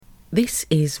This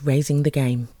is Raising the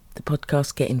Game, the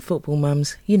podcast getting football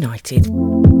mums united.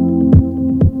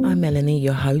 I'm Melanie,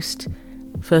 your host.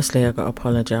 Firstly, I've got to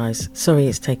apologise. Sorry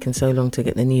it's taken so long to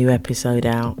get the new episode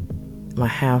out. My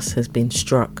house has been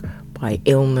struck by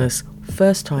illness,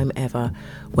 first time ever,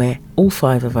 where all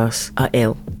 5 of us are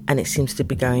ill. And it seems to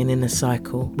be going in a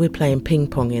cycle. We're playing ping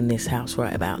pong in this house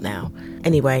right about now.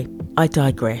 Anyway, I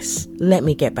digress. Let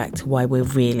me get back to why we're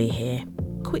really here.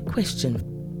 Quick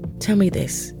question. Tell me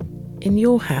this. In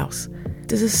your house,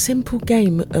 does a simple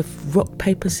game of rock,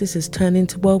 paper, scissors turn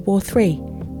into World War III?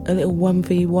 A little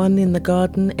 1v1 in the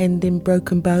garden end in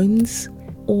broken bones?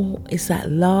 Or is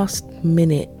that last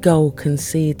minute goal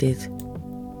conceded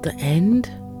the end?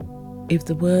 If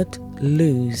the word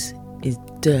lose is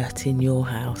dirt in your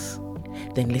house,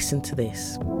 then listen to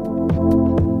this.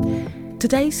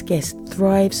 Today's guest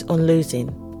thrives on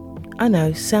losing. I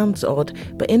know, sounds odd,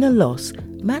 but in a loss,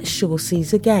 Matt Shaw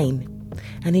sees a gain.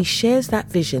 And he shares that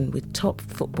vision with top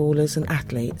footballers and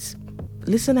athletes.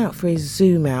 Listen out for his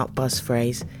zoom out buzz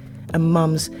phrase. And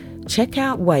mums, check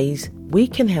out ways we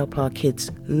can help our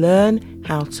kids learn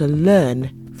how to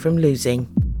learn from losing.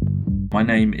 My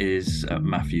name is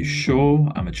Matthew Shaw.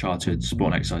 I'm a chartered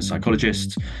sport and exercise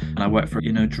psychologist and I work for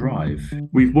InnoDrive.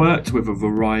 We've worked with a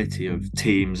variety of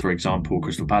teams, for example,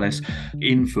 Crystal Palace.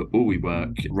 In football, we work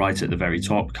right at the very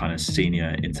top, kind of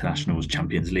senior internationals,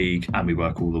 Champions League, and we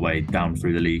work all the way down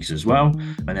through the leagues as well.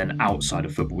 And then outside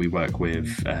of football, we work with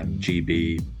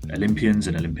GB Olympians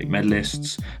and Olympic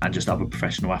medalists and just other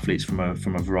professional athletes from a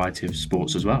variety of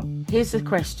sports as well. Here's the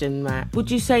question, Matt.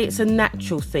 Would you say it's a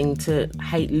natural thing to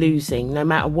hate losing, no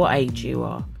matter what age you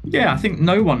are? Yeah, I think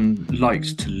no one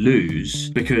likes to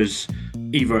lose because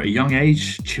either at a young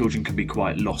age, children can be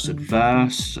quite loss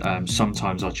adverse.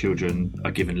 Sometimes our children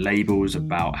are given labels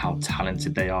about how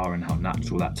talented they are and how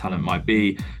natural that talent might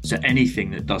be. So anything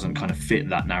that doesn't kind of fit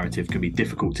that narrative can be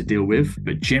difficult to deal with.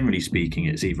 But generally speaking,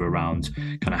 it's either around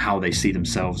kind of how they see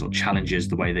themselves or challenges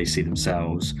the way they see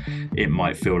themselves. It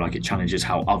might feel like it challenges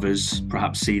how others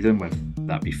perhaps see them, whether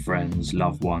that be friends,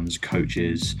 loved ones,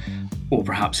 coaches, or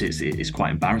perhaps it's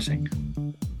quite embarrassing.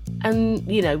 And,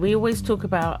 you know, we always talk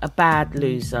about a bad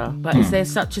loser, but is there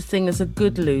such a thing as a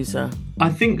good loser? I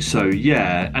think so,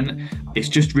 yeah. And it's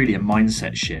just really a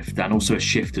mindset shift and also a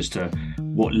shift as to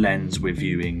what lens we're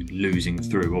viewing losing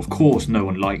through. Of course, no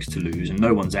one likes to lose and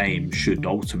no one's aim should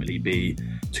ultimately be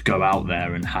to go out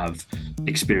there and have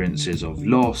experiences of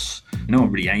loss. No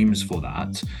one really aims for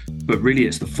that. But really,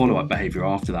 it's the follow-up behaviour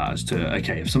after that as to,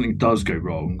 okay, if something does go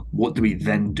wrong, what do we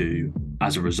then do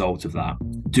as a result of that?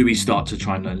 Do we start to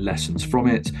try and learn lessons from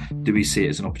it? Do we see it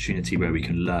as an opportunity where we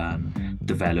can learn,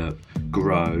 develop,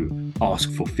 grow,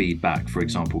 ask for feedback, for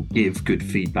example, give good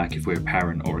feedback if we're a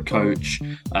parent or a coach?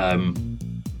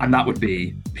 And that would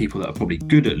be people that are probably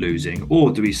good at losing,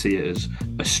 or do we see it as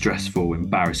a stressful,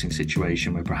 embarrassing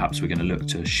situation where perhaps we're going to look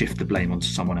to shift the blame onto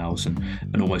someone else and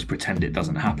almost pretend it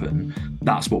doesn't happen?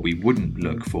 That's what we wouldn't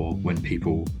look for when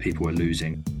people are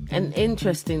losing. And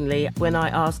interestingly, when I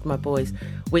asked my boys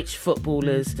which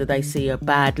footballers do they see are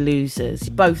bad losers,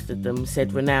 both of them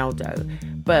said Ronaldo.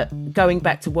 But going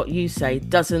back to what you say,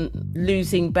 doesn't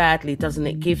losing badly, doesn't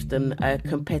it give them a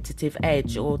competitive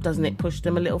edge, or doesn't it push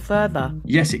them a little further?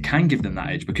 Yes, it can give them that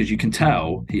edge because you can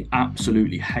tell he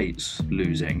absolutely hates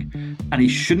losing and he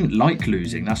shouldn't like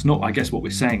losing. That's not, I guess, what we're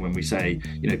saying when we say,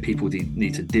 you know, people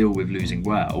need to deal with losing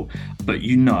well. But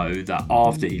you know that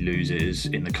after he loses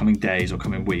in the coming days or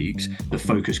coming weeks, the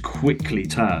focus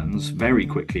very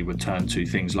quickly would turn to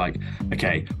things like,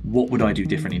 okay, what would I do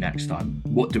differently next time?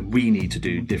 What do we need to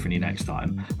do differently next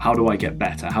time? How do I get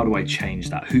better? How do I change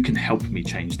that? Who can help me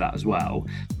change that as well?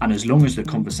 And as long as the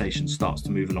conversation starts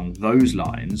to move along those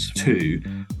lines to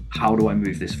how do I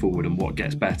move this forward and what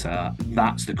gets better,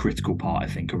 that's the critical part, I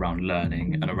think, around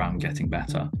learning and around getting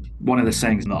better. One of the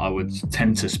sayings that I would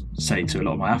tend to say to a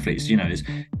lot of my athletes, you know, is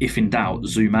if in doubt,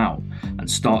 zoom out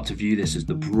and start to view this as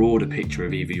the broader picture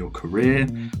of either your career,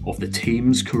 of the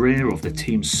team's career, of the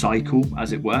team's cycle,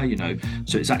 as it were, you know.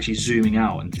 So it's actually zooming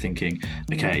out and thinking,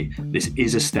 okay, this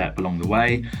is a step along the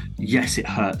way. Yes, it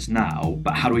hurts now,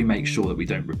 but how do we make sure that we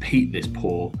don't repeat this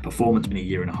poor performance in a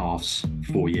year and a half's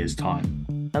 4 years' time?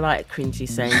 I like cringy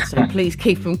saying, so please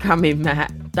keep them coming,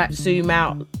 Matt. That zoom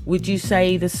out, would you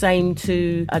say the same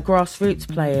to a grassroots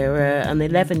player, an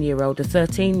 11-year-old, a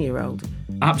 13-year-old?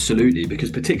 Absolutely,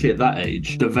 because particularly at that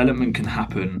age, development can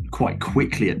happen quite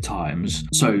quickly at times.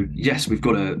 So yes, we've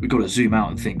got to zoom out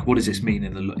and think, what does this mean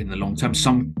in the long term?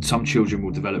 Some children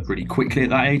will develop really quickly at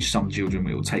that age. Some children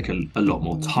will take a lot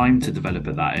more time to develop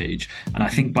at that age. And I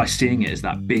think by seeing it as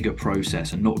that bigger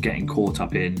process and not getting caught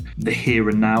up in the here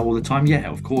and now all the time, yeah,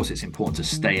 of course it's important to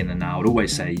stay in the now. I'd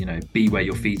always say, be where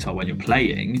your feet are when you're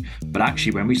playing. But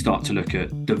actually, when we start to look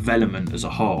at development as a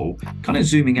whole, kind of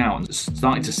zooming out and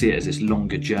starting to see it as this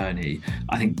longer journey,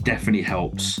 I think definitely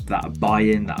helps that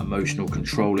buy-in, that emotional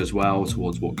control as well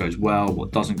towards what goes well,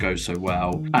 what doesn't go so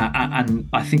well, and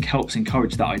I think helps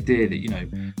encourage that idea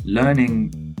that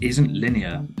learning isn't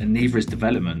linear and neither is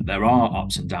development. There are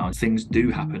ups and downs. Things do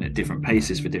happen at different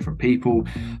paces for different people.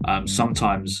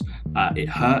 Sometimes it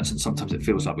hurts and sometimes it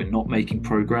feels like we're not making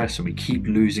progress and we keep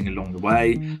losing along the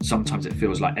way. Sometimes it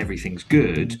feels like everything's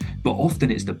good, but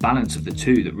often it's the balance of the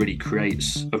two that really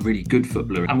creates a really good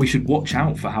footballer, and we should watch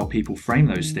out for how people frame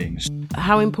those things.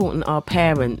 How important are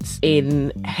parents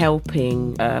in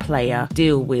helping a player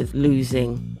deal with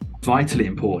losing? Vitally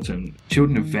important.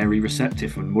 Children are very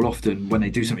receptive and will often, when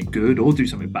they do something good or do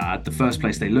something bad, the first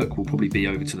place they look will probably be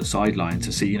over to the sideline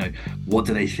to see, what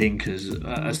do they think as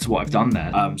to what I've done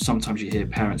there. Sometimes you hear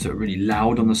parents that are really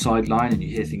loud on the sideline and you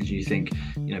hear things and you think,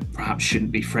 perhaps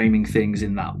shouldn't be framing things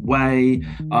in that way.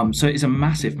 So it's a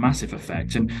massive, massive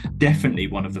effect. And definitely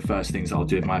one of the first things I'll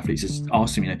do with my athletes is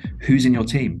ask them, who's in your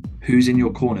team? Who's in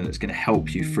your corner that's going to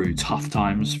help you through tough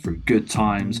times, through good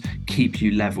times, keep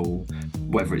you level,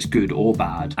 whether it's good or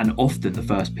bad. And often the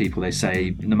first people they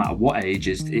say, no matter what age,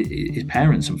 is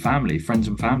parents and family, friends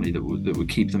and family that would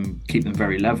keep them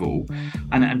very level.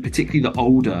 And particularly the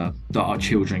older that our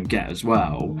children get as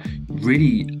well,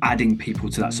 really adding people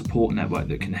to that support network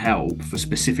that can help for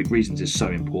specific reasons is so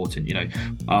important.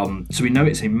 So we know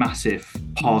it's a massive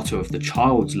part of the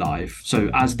child's life.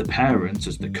 So as the parent,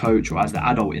 as the coach, or as the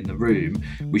adult in the room,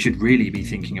 we should really be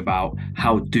thinking about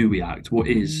how do we act, what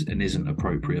is and isn't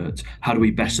appropriate, how do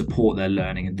we best support their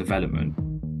learning and development.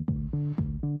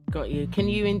 Got you. Can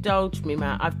you indulge me,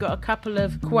 Matt? I've got a couple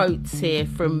of quotes here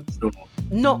from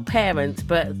not parents,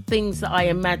 but things that I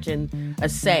imagine are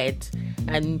said.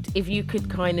 And if you could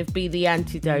kind of be the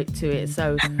antidote to it.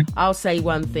 So I'll say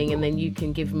one thing and then you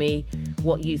can give me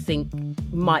what you think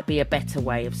might be a better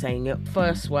way of saying it.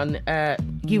 First one,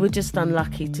 you were just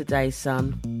unlucky today,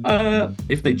 son.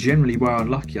 If they generally were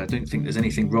unlucky, I don't think there's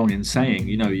anything wrong in saying,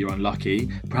 you're unlucky.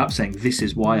 Perhaps saying this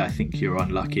is why I think you're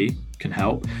unlucky can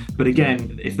help. But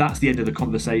again, if that's the end of the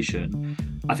conversation,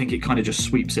 I think it kind of just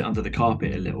sweeps it under the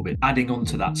carpet a little bit. Adding on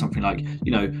to that something like,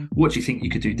 what do you think you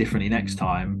could do differently next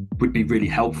time would be really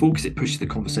helpful because it pushes the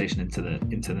conversation into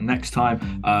the next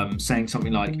time. Saying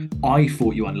something like, I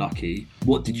thought you unlucky,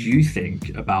 what did you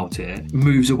think about it?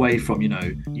 Moves away from,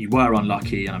 you were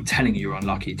unlucky and I'm telling you you're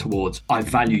unlucky, towards I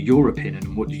value your opinion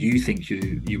and what do you think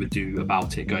you would do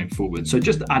about it going forward. So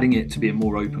just adding it to be a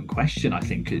more open question, I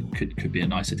think could be a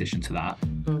nice addition to that.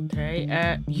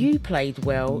 Okay, you played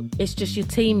well, it's just your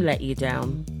team let you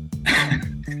down.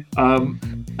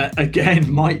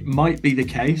 Again, might be the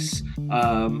case,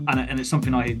 and it's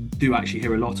something I do actually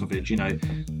hear a lot of it.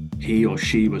 He or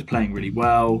she was playing really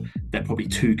well, they're probably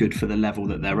too good for the level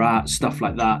that they're at, stuff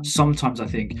like that. Sometimes I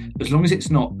think, as long as it's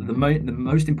not the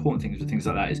most important things with things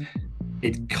like that is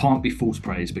it can't be false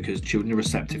praise, because children are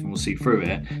receptive and will see through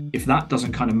it. If that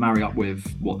doesn't kind of marry up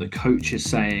with what the coach is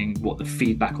saying, what the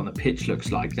feedback on the pitch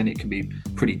looks like, then it can be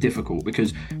pretty difficult,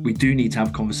 because we do need to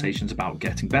have conversations about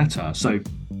getting better. So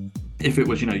if it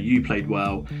was, you played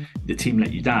well, the team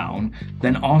let you down,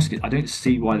 then ask it. I don't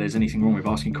see why there's anything wrong with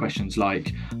asking questions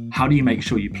like, how do you make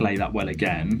sure you play that well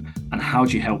again? And how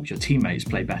do you help your teammates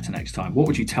play better next time? What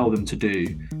would you tell them to do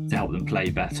to help them play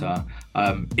better?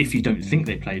 If you don't think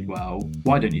they played well,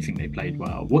 why don't you think they played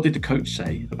well? What did the coach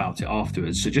say about it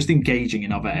afterwards? So just engaging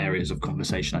in other areas of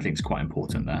conversation, I think, is quite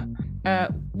important there.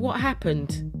 What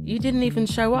happened? You didn't even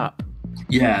show up.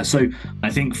 Yeah, so I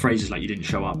think phrases like you didn't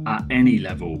show up at any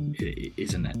level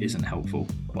isn't helpful.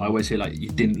 I always hear like you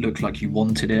didn't look like you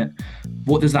wanted it.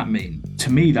 What does that mean?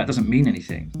 To me, that doesn't mean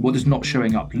anything. What does not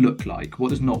showing up look like? What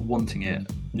does not wanting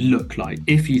it look like?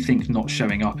 If you think not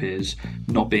showing up is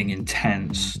not being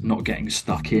intense, not getting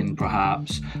stuck in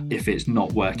perhaps, if it's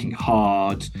not working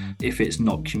hard, if it's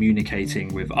not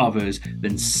communicating with others,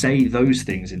 then say those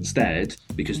things instead,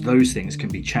 because those things can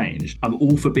be changed. I'm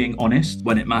all for being honest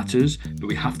when it matters, but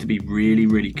we have to be really,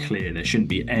 really clear. There shouldn't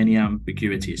be any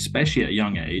ambiguity, especially at a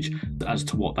young age, as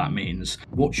to what that means.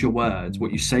 Watch your words.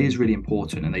 What you say is really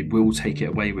important, and they will take it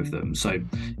away with them. So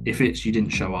if it's you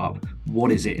didn't show up,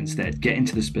 what is it instead? Get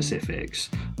into the specifics,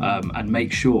 and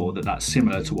make sure that that's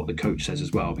similar to what the coach says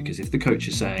as well. Because if the coach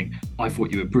is saying, I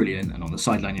thought you were brilliant, and on the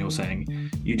sideline you're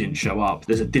saying you didn't show up,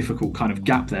 there's a difficult kind of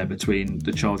gap there between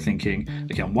the child thinking,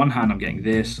 okay, on one hand I'm getting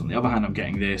this, on the other hand I'm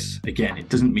getting this. Again, it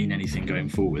doesn't mean anything going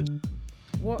forward.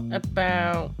 What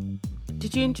about,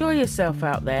 did you enjoy yourself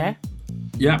out there?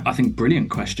 Yeah, I think brilliant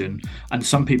question. And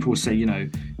some people will say,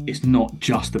 it's not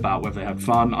just about whether they had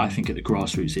fun. I think at the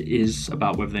grassroots, it is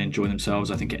about whether they enjoy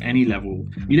themselves. I think at any level,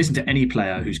 you listen to any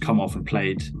player who's come off and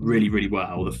played really, really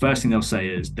well, the first thing they'll say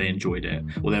is they enjoyed it,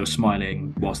 or they were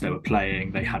smiling whilst they were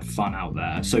playing, they had fun out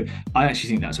there. So I actually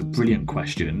think that's a brilliant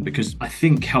question, because I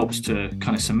think helps to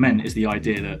kind of cement is the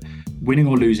idea that winning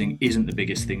or losing isn't the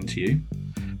biggest thing to you.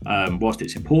 Whilst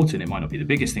it's important, it might not be the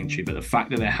biggest thing to you, but the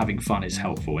fact that they're having fun is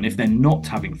helpful. And if they're not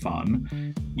having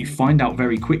fun, you find out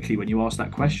very quickly when you ask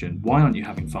that question, why aren't you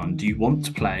having fun? Do you want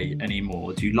to play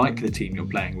anymore? Do you like the team you're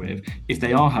playing with? If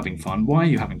they are having fun, why are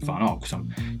you having fun? Oh, because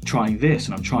I'm trying this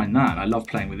and I'm trying that. And I love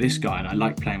playing with this guy and I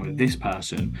like playing with this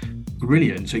person.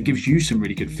 Brilliant. So it gives you some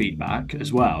really good feedback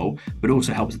as well, but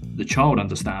also helps the child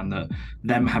understand that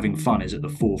them having fun is at the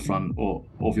forefront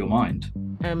of your mind.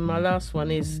 And my last one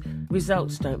is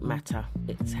results don't matter.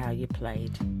 It's how you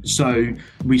played. So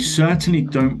we certainly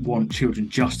don't want children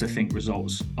just to think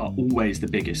results are always the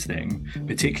biggest thing,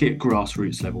 particularly at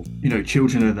grassroots level.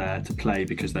 Children are there to play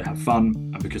because they have fun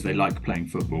and because they like playing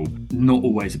football, not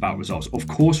always about results. Of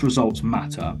course, results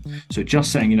matter. So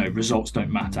just saying, results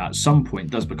don't matter at some point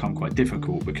does become quite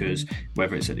difficult, because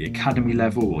whether it's at the academy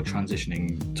level or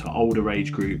transitioning to older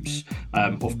age groups,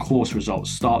 of course,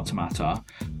 results start to matter.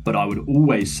 But I would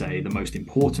always say the most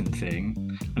important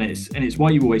thing, and it's why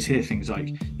you always hear things like,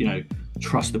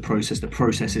 trust the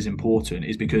process is important,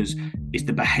 is because it's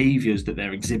the behaviours that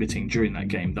they're exhibiting during that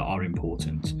game that are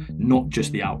important, not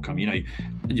just the outcome.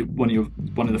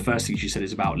 One of the first things you said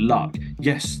is about luck.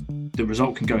 Yes, the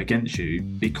result can go against you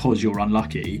because you're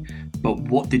unlucky, but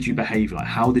what did you behave like?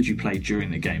 How did you play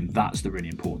during the game? That's the really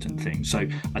important thing. So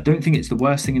I don't think it's the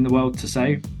worst thing in the world to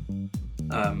say.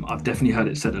 I've definitely heard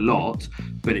it said a lot,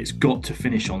 but it's got to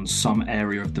finish on some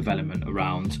area of development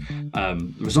around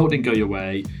the result didn't go your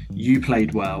way, you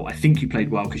played well, I think you played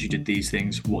well because you did these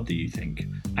things, what do you think?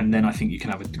 And then I think you can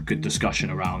have a good discussion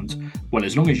around, well,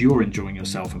 as long as you're enjoying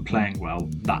yourself and playing well,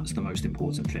 that's the most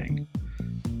important thing.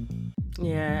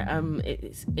 Yeah,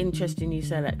 it's interesting you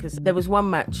say that, because there was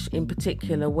one match in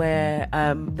particular where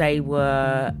they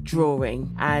were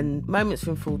drawing, and moments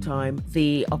from full time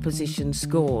the opposition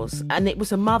scores, and it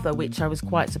was a mother, which I was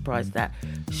quite surprised at.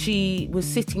 She was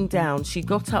sitting down, she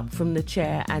got up from the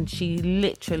chair and she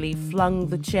literally flung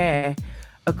the chair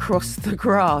across the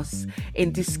grass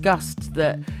in disgust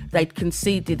that they'd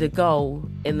conceded a goal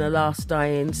in the last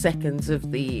dying seconds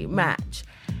of the match.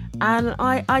 And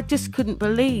I just couldn't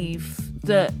believe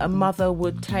that a mother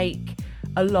would take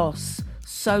a loss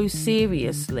so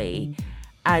seriously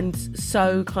and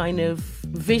so kind of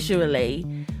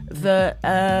visually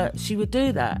that she would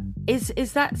do that.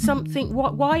 Is that something?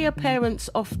 Why are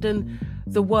parents often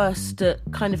the worst at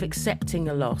kind of accepting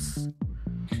a loss?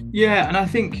 Yeah, and I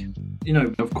think,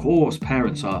 of course,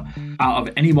 parents are, out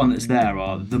of anyone that's there,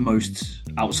 are the most,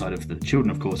 outside of the children,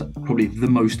 of course, probably the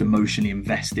most emotionally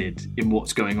invested in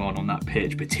what's going on that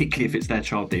pitch, particularly if it's their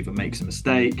child that either makes a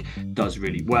mistake, does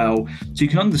really well. So you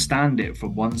can understand it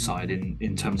from one side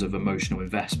in terms of emotional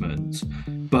investment.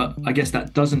 But I guess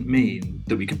that doesn't mean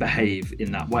that we could behave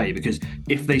in that way, because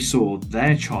if they saw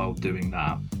their child doing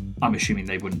that, I'm assuming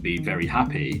they wouldn't be very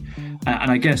happy.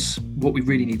 And I guess what we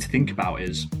really need to think about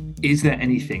is there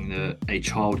anything that a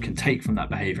child can take from that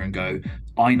behaviour and go,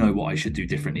 I know what I should do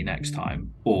differently next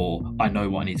time, or I know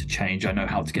what I need to change, I know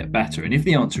how to get better? And if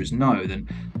the answer is no, then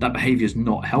that behaviour is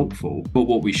not helpful. But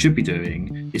what we should be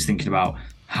doing is thinking about,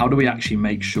 how do we actually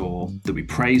make sure that we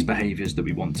praise behaviours that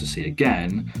we want to see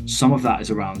again? Some of that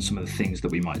is around some of the things that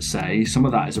we might say. Some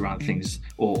of that is around things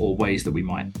or ways that we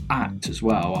might act as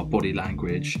well, our body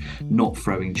language, not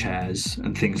throwing chairs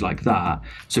and things like that.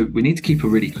 So we need to keep a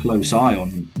really close eye on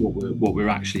what we're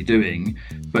actually doing.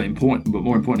 But more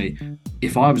importantly,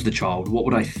 if I was the child, what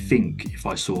would I think if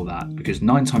I saw that? Because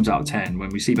 9 times out of 10, when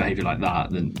we see behaviour like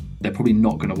that, then they're probably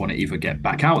not going to want to either get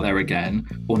back out there again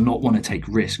or not want to take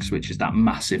risks, which is that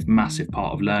massive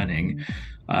part of learning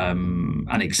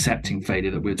and accepting failure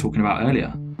that we were talking about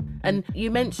earlier. And you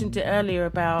mentioned it earlier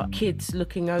about kids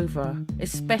looking over,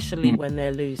 especially when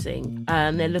they're losing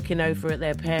and they're looking over at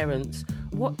their parents.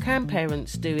 What can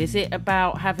parents do? Is it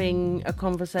about having a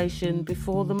conversation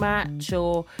before the match,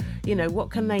 or,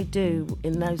 what can they do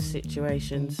in those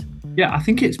situations? Yeah, I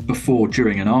think it's before,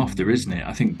 during and after, isn't it?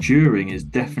 I think during is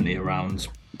definitely around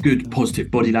good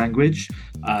positive body language,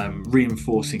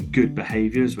 reinforcing good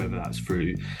behaviors, whether that's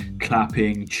through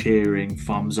clapping, cheering,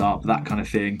 thumbs up, that kind of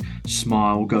thing.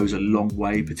 Smile goes a long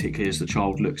way, particularly as the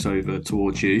child looks over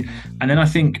towards you. And then I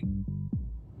think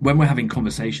when we're having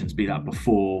conversations, be that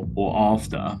before or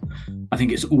after, I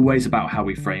think it's always about how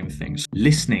we frame things.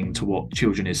 Listening to what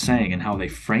children is saying and how they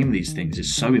frame these things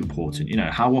is so important. You know,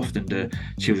 how often do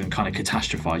children kind of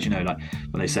catastrophize, you know, like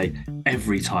when they say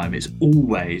every time, it's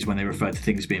always, when they refer to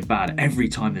things being bad, every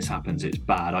time this happens, it's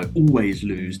bad. I always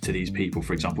lose to these people,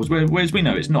 for example. Whereas we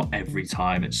know it's not every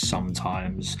time, it's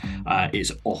sometimes,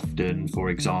 it's often, for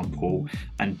example.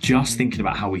 And just thinking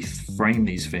about how we frame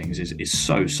these things is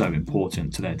so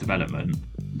important to their development.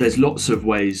 There's lots of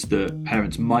ways that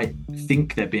parents might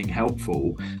think they're being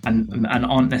helpful and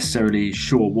aren't necessarily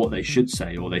sure what they should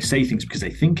say, or they say things because they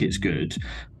think it's good,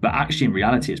 but actually in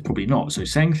reality it's probably not. So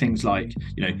saying things like,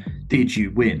 you know, did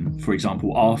you win, for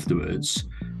example, afterwards,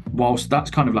 whilst that's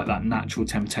kind of like that natural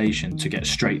temptation to get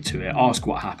straight to it, ask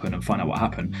what happened and find out what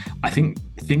happened, I think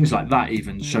things like that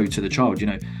even show to the child, you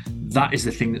know, that is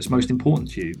the thing that's most important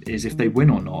to you, is if they win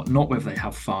or not whether they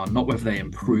have fun, not whether they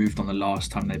improved on the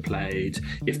last time they played,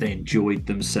 if they enjoyed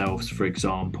themselves, for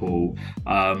example.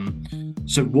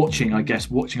 So watching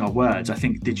our words, I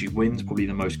think did you win is probably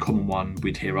the most common one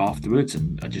we'd hear afterwards,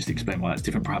 and I just explain why that's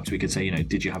different. Perhaps we could say, you know,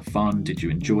 did you have fun? Did you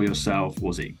enjoy yourself?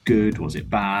 Was it good? Was it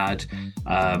bad?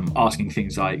 Asking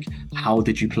things like, how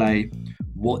did you play?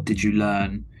 What did you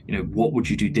learn? You know, what would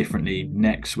you do differently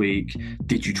next week?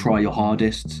 Did you try your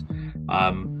hardest?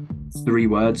 3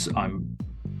 words,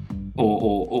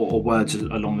 or words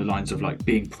along the lines of like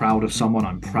being proud of someone,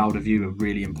 I'm proud of you, are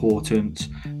really important.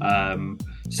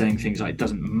 Saying things like, it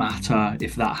doesn't matter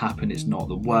if that happened, it's not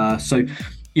the worst. So,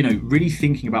 you know, really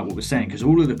thinking about what we're saying, because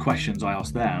all of the questions I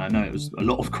asked there, and I know it was a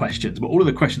lot of questions, but all of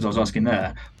the questions I was asking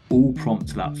there all prompt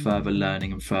to that further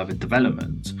learning and further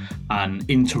development and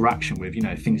interaction with, you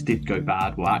know, things did go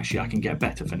bad, well, actually I can get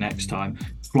better for next time,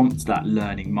 prompt that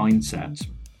learning mindset.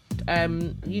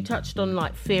 You touched on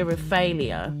like fear of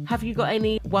failure. Have you got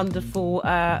any wonderful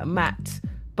Matt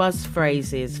buzz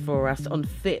phrases for us on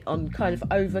kind of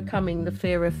overcoming the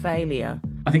fear of failure?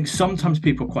 I think sometimes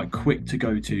people are quite quick to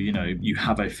go to, you know, you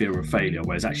have a fear of failure,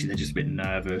 whereas actually they're just a bit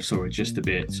nervous or just a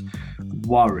bit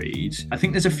worried. I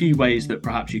think there's a few ways that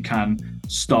perhaps you can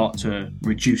start to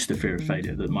reduce the fear of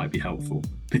failure that might be helpful,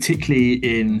 particularly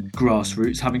in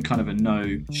grassroots, having kind of a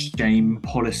no shame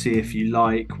policy, if you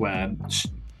like, where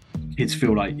kids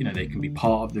feel like, you know, they can be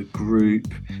part of the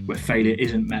group, where failure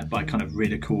isn't met by kind of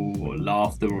ridicule or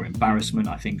laughter or embarrassment,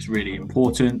 I think is really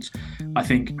important. I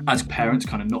think as parents,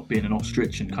 kind of not being an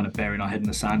ostrich and kind of burying our head in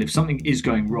the sand, if something is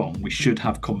going wrong, we should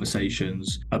have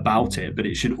conversations about it, but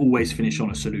it should always finish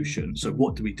on a solution. So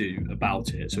what do we do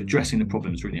about it? So addressing the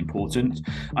problem is really important.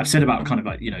 I've said about kind of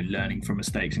like, you know, learning from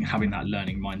mistakes and having that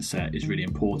learning mindset is really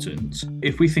important.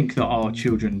 If we think that our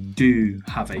children do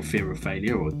have a fear of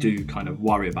failure or do kind of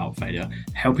worry about failure,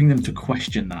 helping them to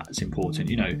question that is important.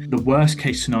 You know, the worst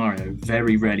case scenario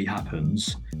very rarely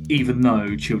happens, even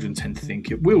though children tend to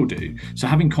think it will do. So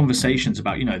having conversations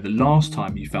about, you know, the last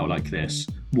time you felt like this,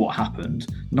 what happened?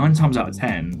 9 times out of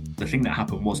 10, the thing that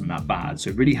happened wasn't that bad.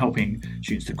 So really helping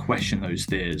students to question those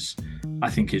fears, I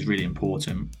think, is really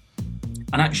important.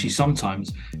 And actually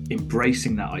sometimes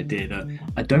embracing that idea that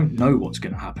I don't know what's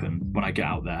going to happen when I get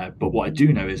out there, but what I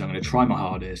do know is I'm going to try my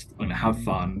hardest, I'm going to have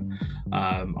fun,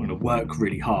 I'm going to work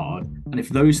really hard. And if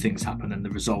those things happen, then the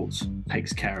result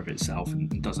takes care of itself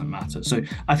and doesn't matter. So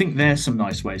I think there's some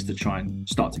nice ways to try and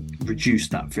start to reduce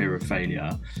that fear of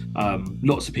failure.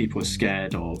 Lots of people are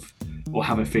scared of or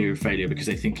have a fear of failure because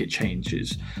they think it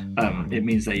changes. It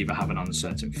means they either have an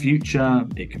uncertain future,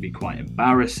 it can be quite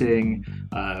embarrassing,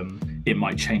 it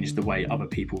might change the way other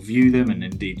people view them and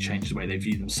indeed change the way they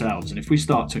view themselves. And if we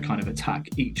start to kind of attack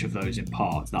each of those in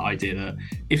part, that idea that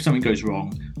if something goes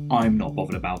wrong, I'm not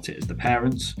bothered about it as the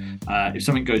parents. If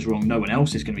something goes wrong, no one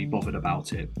else is going to be bothered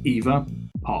about it either,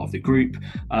 part of the group.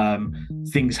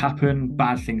 Things happen,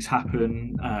 bad things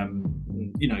happen,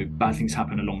 you know, bad things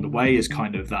happen along the way is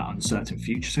kind of that uncertain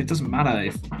future. So it doesn't matter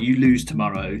if you lose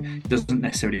tomorrow, it doesn't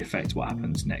necessarily affect what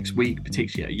happens next week,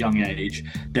 particularly at a young age.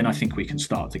 Then I think we can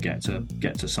start to get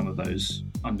to some of those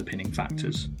underpinning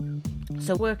factors.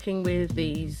 So working with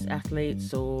these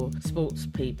athletes or sports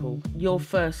people, your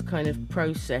first kind of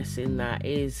process in that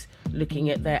is looking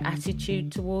at their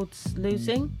attitude towards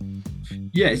losing?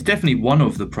 Yeah, it's definitely one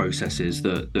of the processes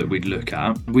that we'd look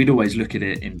at. We'd always look at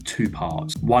it in two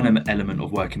parts. One element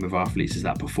of working with athletes is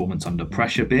that performance under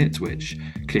pressure bit, which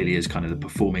clearly is kind of the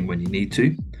performing when you need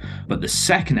to. But the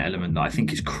second element that I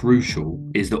think is crucial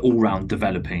is the all-round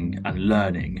developing and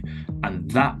learning. And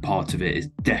that part of it is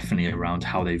definitely around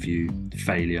how they view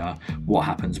failure, what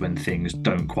happens when things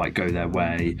don't quite go their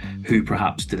way, who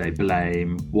perhaps do they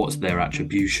blame, what's their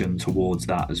attribution towards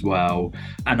that as well.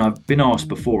 And I've been asked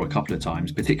before a couple of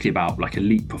times, particularly about like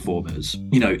elite performers,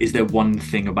 is there one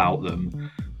thing about them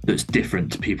that's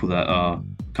different to people that are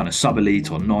kind of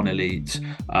sub-elite or non-elite,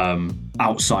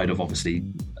 outside of obviously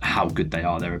how good they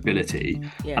are, their ability.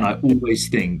 Yeah. And I always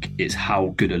think it's how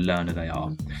good a learner they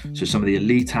are. So some of the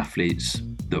elite athletes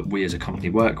that we as a company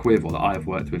work with, or that I've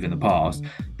worked with in the past,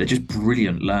 they're just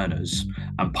brilliant learners.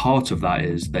 And part of that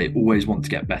is they always want to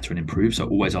get better and improve. So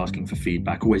always asking for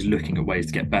feedback, always looking at ways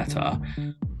to get better.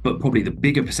 But probably the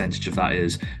bigger percentage of that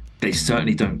is they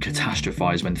certainly don't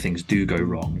catastrophize when things do go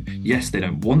wrong. Yes, they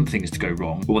don't want things to go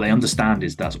wrong, but what they understand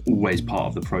is that's always part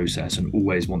of the process and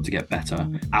always want to get better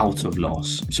out of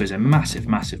loss. So it's a massive,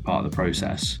 massive part of the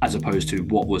process, as opposed to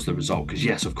what was the result. Because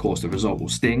yes, of course, the result will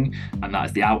sting, and that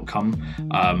is the outcome.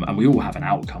 And we all have an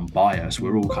outcome bias. We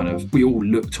all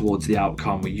look towards the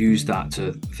outcome. We use that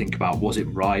to think about, was it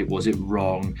right? Was it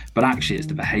wrong? But actually, it's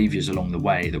the behaviors along the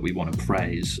way that we want to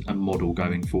praise and model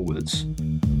going forwards.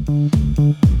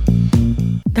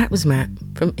 That was Matt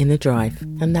from Inner Drive,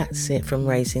 and that's it from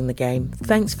Raising the Game.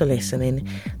 Thanks for listening.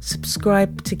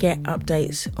 Subscribe to get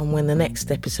updates on when the next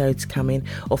episode's coming,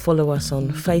 or follow us on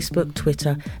Facebook,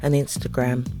 Twitter and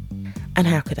Instagram. And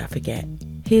how could I forget?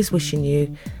 Here's wishing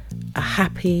you a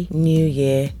happy new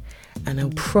year and a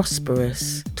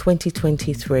prosperous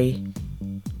 2023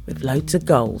 with loads of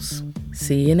goals.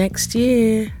 See you next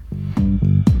year.